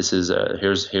this is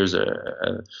here's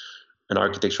an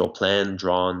architectural plan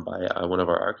drawn by one of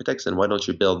our architects, and why don't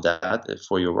you build that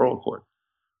for your royal court?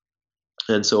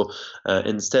 And so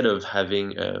instead of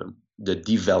having the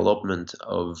development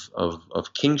of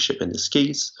kingship in this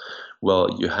case,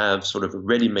 well, you have sort of a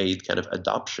ready-made kind of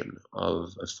adoption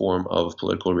of a form of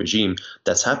political regime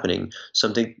that's happening,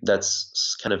 something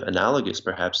that's kind of analogous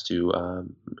perhaps to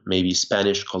maybe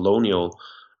Spanish colonial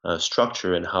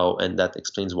structure, and that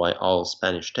explains why all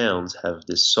Spanish towns have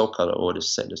this zócalo, or the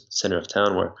center of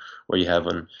town, where you have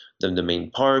the main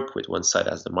park, with one side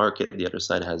has the market, the other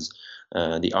side has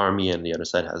the army, and the other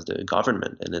side has the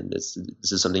government. And then this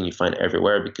is something you find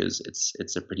everywhere, because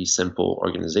it's a pretty simple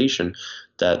organization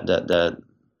that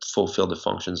fulfill the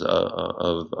functions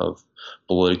of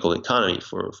political economy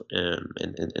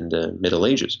in the Middle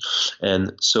Ages.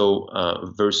 And so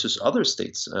versus other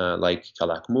states like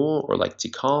Calakmul, or like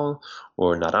Tikal,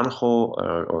 or Naranjo,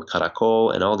 or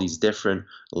Caracol, and all these different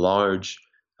large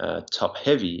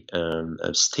top-heavy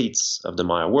states of the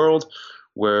Maya world,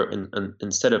 where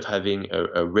instead of having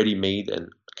a ready-made and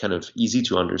kind of easy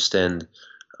to understand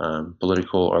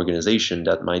political organization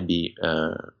that might be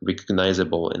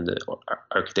recognizable in the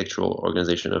architectural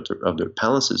organization of their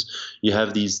palaces, you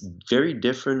have these very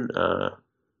different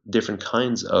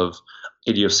kinds of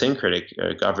idiosyncratic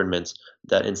governments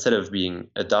that, instead of being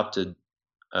adopted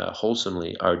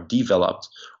wholesomely, are developed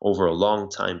over a long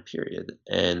time period,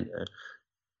 and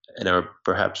are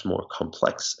perhaps more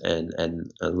complex and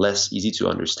less easy to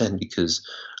understand, because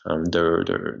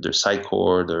their site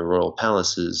core, their royal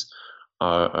palaces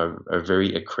are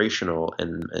very accretional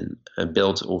and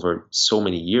built over so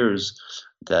many years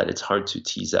that it's hard to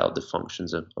tease out the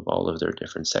functions of all of their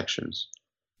different sections.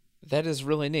 That is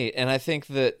really neat. And I think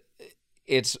that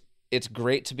it's it's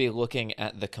great to be looking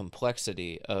at the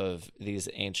complexity of these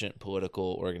ancient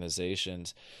political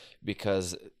organizations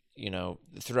because, you know,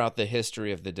 throughout the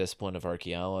history of the discipline of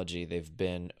archaeology, they've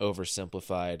been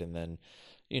oversimplified, and then,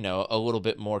 you know, a little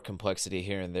bit more complexity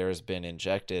here and there has been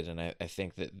injected. And I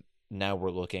think that now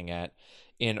we're looking at,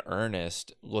 in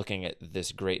earnest, looking at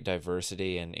this great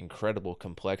diversity and incredible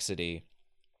complexity,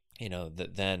 you know,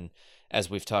 that then, as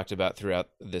we've talked about throughout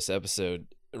this episode,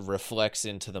 reflects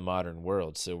into the modern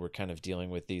world. So we're kind of dealing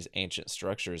with these ancient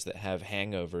structures that have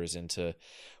hangovers into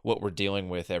what we're dealing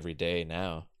with every day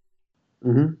now.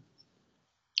 Hmm.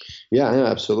 Yeah, yeah,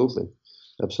 absolutely,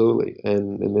 absolutely.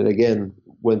 And then again,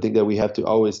 one thing that we have to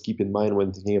always keep in mind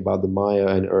when thinking about the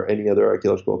Maya or any other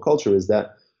archaeological culture is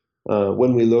that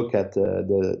when we look at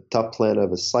the top plan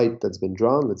of a site that's been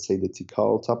drawn, let's say the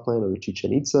Tikal top plan or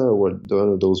Chichen Itza or one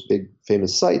of those big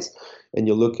famous sites, and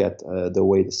you look at the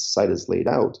way the site is laid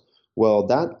out, well,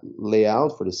 that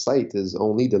layout for the site is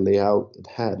only the layout it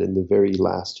had in the very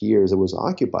last years it was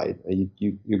occupied.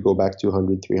 You go back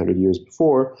 200, 300 years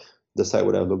before, the site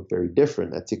would have looked very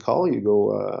different. At Tikal, you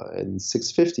go in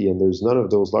 650, and there's none of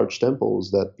those large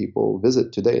temples that people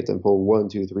visit today. Temple 1,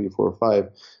 2, 3, 4, 5,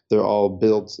 they're all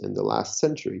built in the last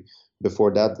century.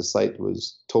 Before that, the site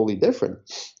was totally different.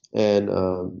 And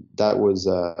that was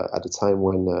at a time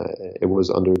when it was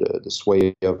under the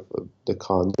sway of the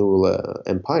Khanul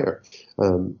Empire.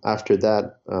 After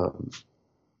that,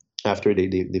 after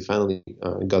they finally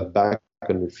got back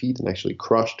on their feet and actually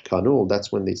crushed Khanul,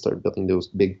 that's when they started building those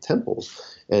big temples.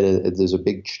 And there's a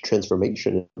big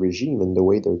transformation in the regime and the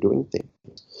way they're doing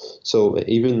things. So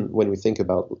even when we think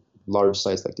about large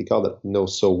sites like Tikal that know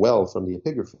so well from the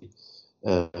epigraphy,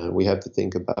 we have to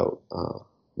think about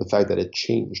the fact that it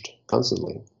changed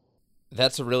constantly.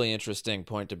 That's a really interesting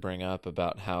point to bring up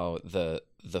about how the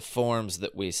forms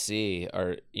that we see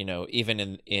are, you know, even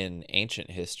in ancient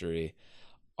history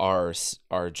are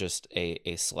just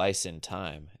a slice in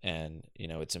time. And, you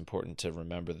know, it's important to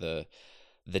remember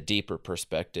the deeper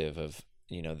perspective of,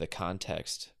 you know, the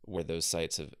context where those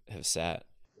sites have sat.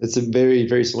 It's a very,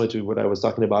 very similar to what I was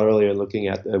talking about earlier, looking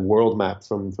at a world map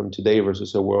from today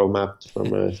versus a world map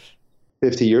from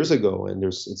 50 years ago. And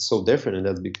it's so different. And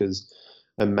that's because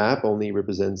a map only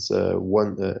represents a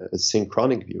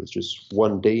synchronic view. It's just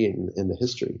one day in the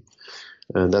history.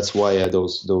 And that's why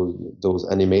those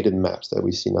animated maps that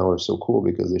we see now are so cool,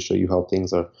 because they show you how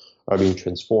things are being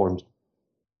transformed.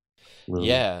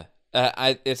 Yeah.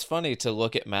 It's funny to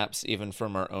look at maps even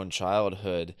from our own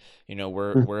childhood. You know,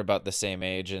 we're about the same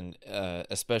age, and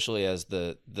especially as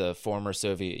the former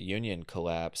Soviet Union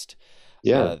collapsed,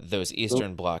 Yeah. those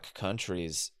Eastern Bloc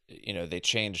countries, you know, they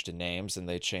changed names and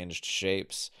they changed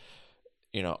shapes,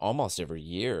 you know, almost every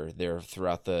year there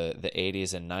throughout the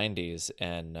 80s and 90s.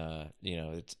 And you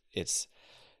know, it's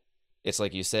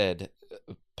like you said,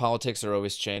 politics are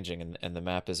always changing, and the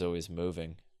map is always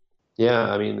moving.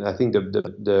 Yeah, I mean, I think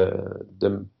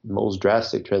the most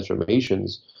drastic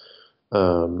transformations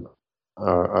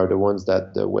are the ones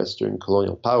that the Western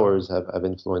colonial powers have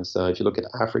influenced. If you look at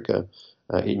Africa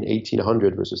in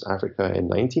 1800 versus Africa in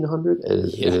 1900,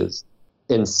 it Yeah. is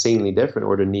insanely different.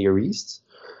 Or the Near East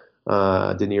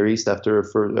after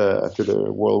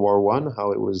the World War One,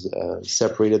 how it was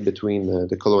separated between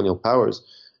the colonial powers,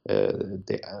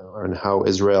 and how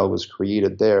Israel was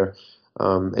created there.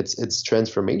 It's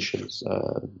transformations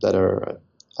that are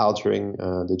altering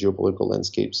the geopolitical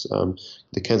landscapes.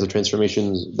 The kinds of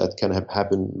transformations that can have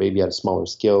happened maybe at smaller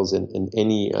scales in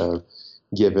any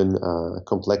given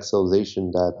complex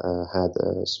civilization that had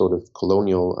sort of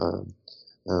colonial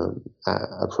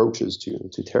approaches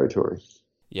to territory.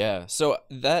 Yeah. So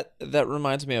that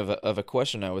reminds me of a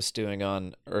question I was stewing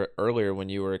on earlier when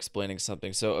you were explaining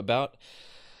something. So about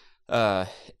uh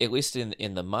at least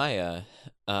in the Maya,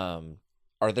 um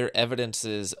are there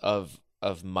evidences of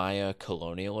Maya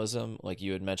colonialism? Like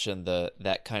you had mentioned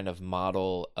that kind of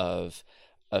model of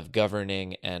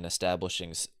governing and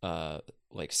establishing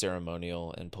like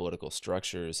ceremonial and political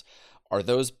structures. Are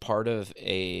those part of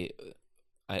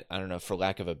I don't know, for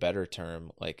lack of a better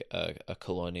term, like a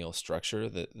colonial structure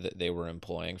that they were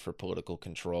employing for political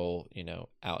control,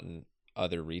 out in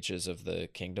other reaches of the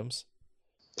kingdoms?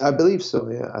 I believe so.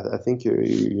 Yeah, I think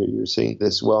you're saying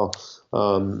this well.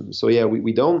 So yeah,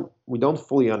 we don't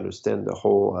fully understand the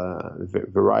whole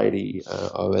variety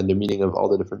of and the meaning of all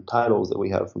the different titles that we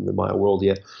have from the Maya world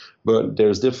yet. But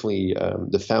there's definitely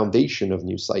the foundation of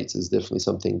new sites is definitely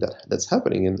something that's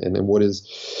happening. And what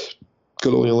is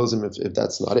colonialism if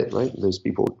that's not it, right? There's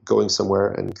people going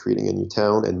somewhere and creating a new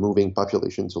town and moving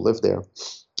population to live there,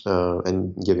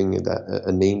 and giving that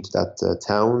a name to that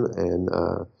town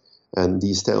and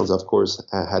these towns, of course,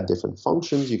 had different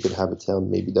functions. You could have a town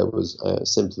maybe that was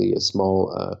simply a small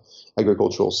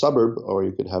agricultural suburb, or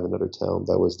you could have another town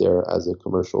that was there as a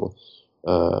commercial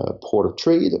port of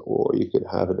trade, or you could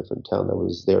have a different town that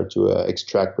was there to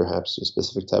extract perhaps a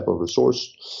specific type of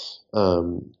resource.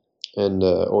 And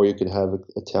or you could have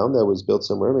a town that was built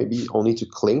somewhere maybe only to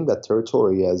claim that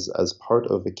territory as part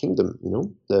of a kingdom.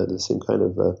 The same kind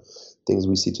of things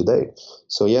we see today.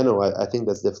 So yeah, no, I think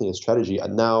that's definitely a strategy.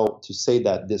 And now to say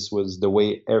that this was the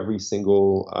way every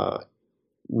single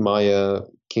Maya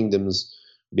kingdoms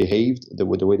behaved, the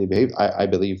way they behaved, I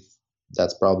believe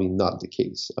that's probably not the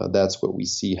case. That's what we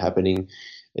see happening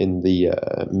in the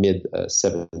mid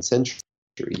 7th century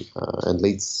and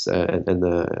late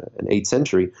and 8th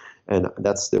century, and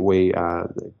that's the way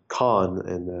the Khan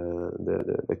and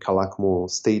the Kalakmul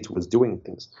state was doing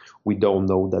things. We don't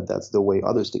know that that's the way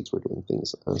other states were doing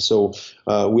things. So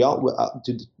we all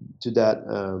to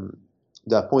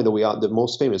that point that the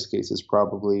most famous case is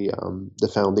probably the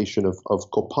foundation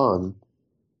of Copan,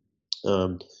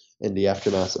 um, in the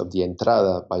aftermath of the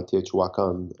Entrada by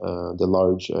Teotihuacan, the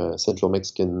large central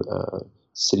Mexican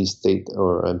city-state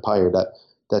or empire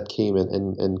that came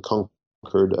and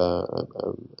conquered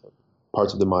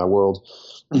parts of the Maya world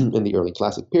in the early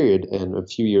classic period. And a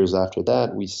few years after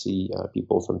that, we see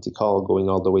people from Tikal going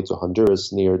all the way to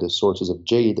Honduras near the sources of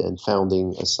jade and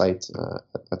founding a site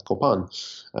at Copan,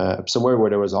 somewhere where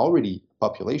there was already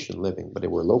population living, but they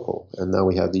were local. And now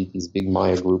we have these big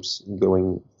Maya groups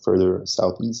going further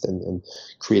southeast and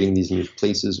creating these new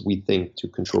places, we think, to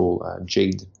control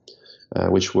jade.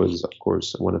 Which was, of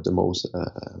course, one of the most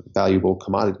valuable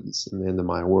commodities in the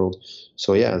Maya world.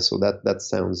 So yeah, so that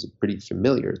sounds pretty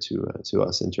familiar to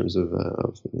us in terms of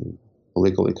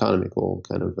political, economical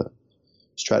kind of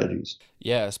strategies.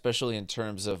 Yeah, especially in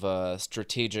terms of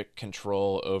strategic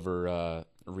control over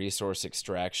resource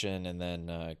extraction and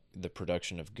then the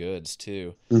production of goods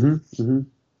too. Hmm. Hmm.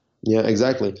 Yeah,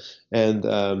 exactly. And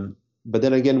but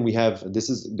then again, we have this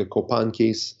is the Copan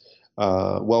case.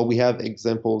 Well, we have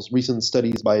examples, recent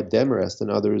studies by Demarest and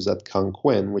others at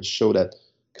Canquen, which show that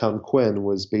Canquen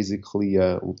was basically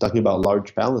talking about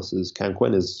large balances.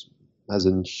 Canquen has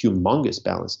a humongous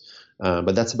balance,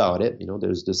 but that's about it.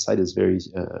 There's the site is very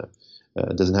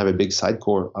doesn't have a big side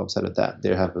core outside of that.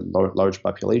 They have a large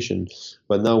population,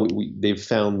 but now they've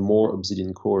found more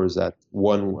obsidian cores at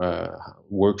one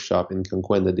workshop in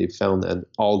Canquen that they found in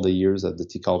all the years of the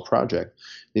Tikal project.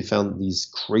 They found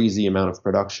these crazy amount of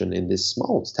production in this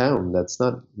small town that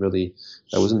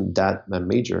wasn't that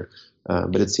major.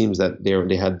 But it seems that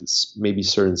they had maybe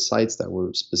certain sites that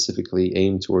were specifically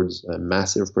aimed towards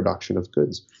massive production of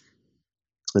goods.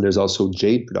 And there's also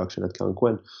jade production at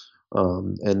Canquen.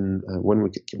 And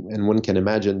one can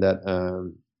imagine that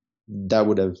that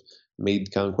would have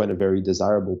made Canquen a very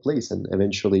desirable place, and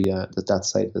eventually that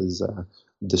site is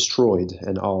destroyed,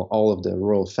 and all of the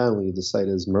royal family of the site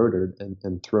is murdered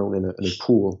and thrown in a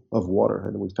pool of water,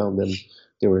 and we found them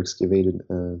they were excavated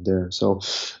there. So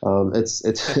it's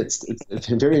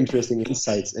very interesting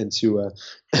insights into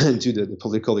into the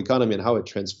political economy and how it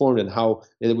transformed and how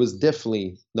it was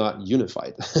definitely not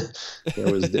unified. There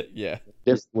was Yeah.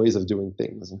 different ways of doing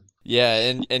things.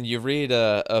 Yeah, and you read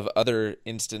of other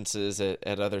instances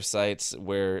at other sites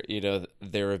where,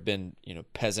 there have been,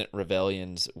 peasant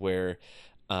rebellions where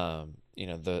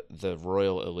the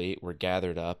royal elite were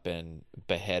gathered up and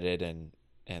beheaded, and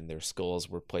their skulls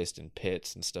were placed in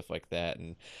pits and stuff like that.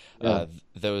 And Yeah.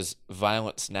 those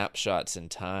violent snapshots in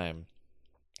time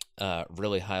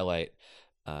really highlight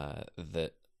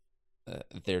that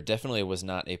there definitely was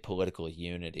not a political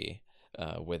unity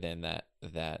within that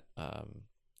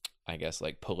I guess,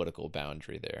 like, political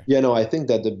boundary there. Yeah, no, I think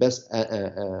that the best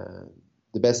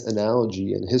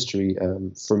analogy in history,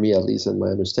 for me at least, in my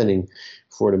understanding,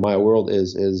 for the Maya world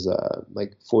is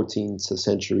like 14th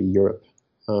century Europe,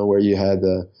 where you had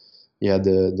the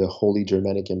Holy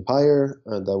Germanic Empire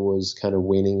that was kind of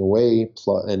waning away,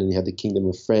 and then you had the Kingdom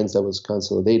of France that was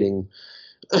consolidating,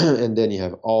 and then you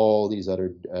have all these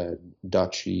other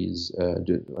duchies. I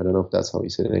don't know if that's how you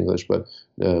say it in English, but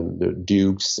the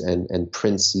dukes and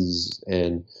princes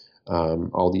and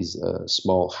all these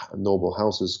small noble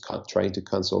houses trying to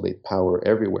consolidate power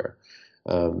everywhere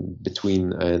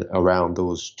between and around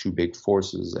those two big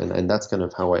forces. And that's kind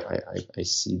of how I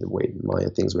see the way Maya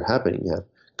things were happening. You have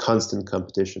constant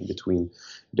competition between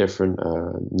different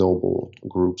noble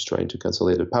groups trying to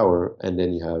consolidate the power, and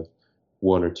then you have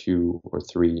one or two or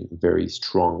three very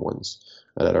strong ones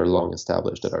that are long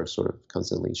established, that are sort of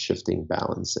constantly shifting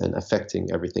balance and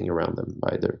affecting everything around them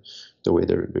by the way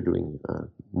they're doing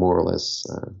more or less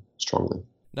strongly.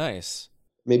 Nice.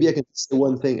 Maybe I can say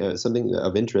one thing, something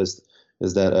of interest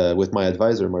is that with my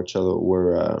advisor Marcello,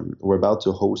 we're about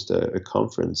to host a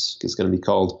conference. It's going to be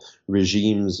called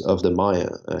Regimes of the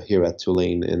Maya here at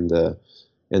Tulane in the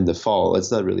fall. It's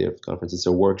not really a conference; it's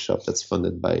a workshop that's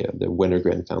funded by the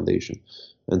Wenner-Gren Foundation,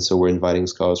 and so we're inviting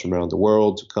scholars from around the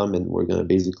world to come, and we're going to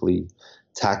basically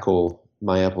tackle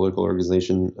Maya political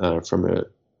organization from a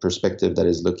perspective that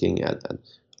is looking at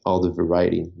all the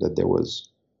variety that there was.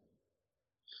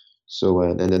 So,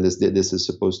 and then this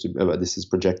is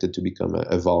projected to become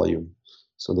a volume.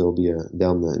 So there will be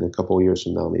down in a couple of years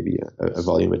from now, maybe a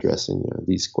volume addressing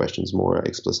these questions more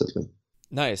explicitly.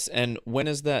 Nice. And when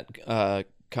is that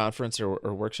conference or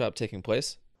workshop taking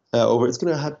place? It's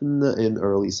going to happen in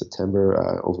early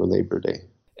September over Labor Day.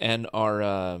 And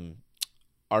are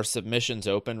submissions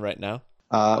open right now?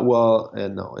 No,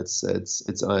 it's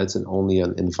an only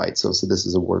an invite. So this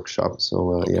is a workshop.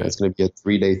 So Okay. yeah, it's going to be a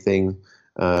 3-day thing.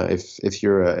 If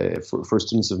you're for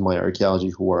students of Maya archaeology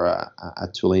who are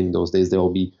at Tulane those days, there will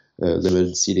be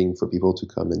limited seating for people to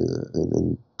come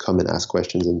and come and ask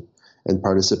questions and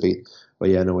participate. But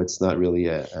yeah, no, it's not really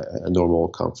a normal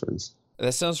conference.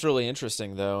 That sounds really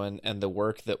interesting, though, and the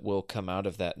work that will come out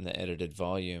of that in the edited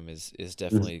volume is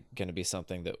definitely going to be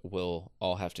something that we'll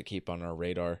all have to keep on our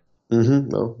radar. Mm-hmm.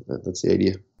 No, that's the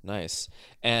idea. Nice.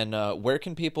 And where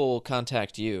can people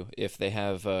contact you if they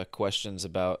have questions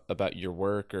about your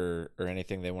work or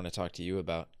anything they want to talk to you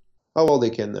about? Oh, well, they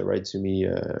can write to me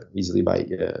easily by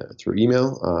through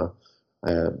email.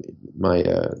 My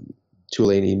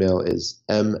Tulane email is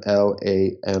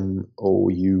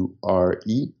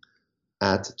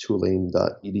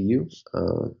mlamoure@tulane.edu.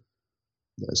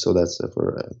 So that's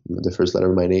for the first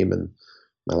letter of my name and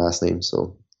my last name.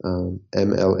 So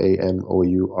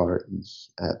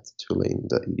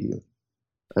mlamoure@tulane.edu.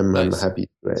 I'm Nice. happy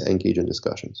to engage in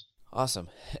discussions. Awesome.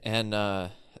 And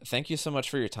thank you so much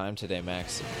for your time today,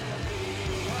 Max.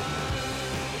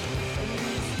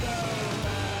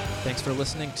 Thanks for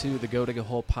listening to the Go Dig a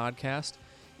Hole podcast.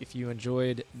 If you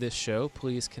enjoyed this show,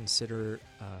 please consider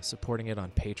supporting it on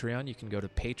Patreon. You can go to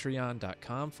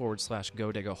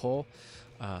patreon.com/Go Dig a Hole.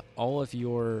 All of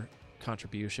your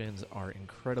contributions are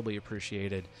incredibly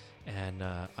appreciated, and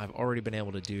I've already been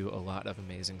able to do a lot of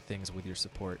amazing things with your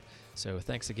support. So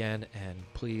thanks again, and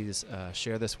please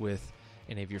share this with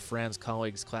any of your friends,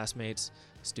 colleagues, classmates,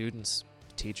 students,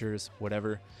 teachers,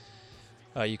 whatever.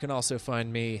 You can also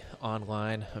find me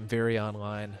online. I'm very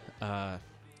online.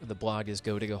 The blog is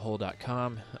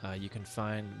godigahole.com. You can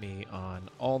find me on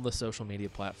all the social media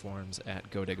platforms at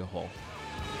Go Dig a Hole.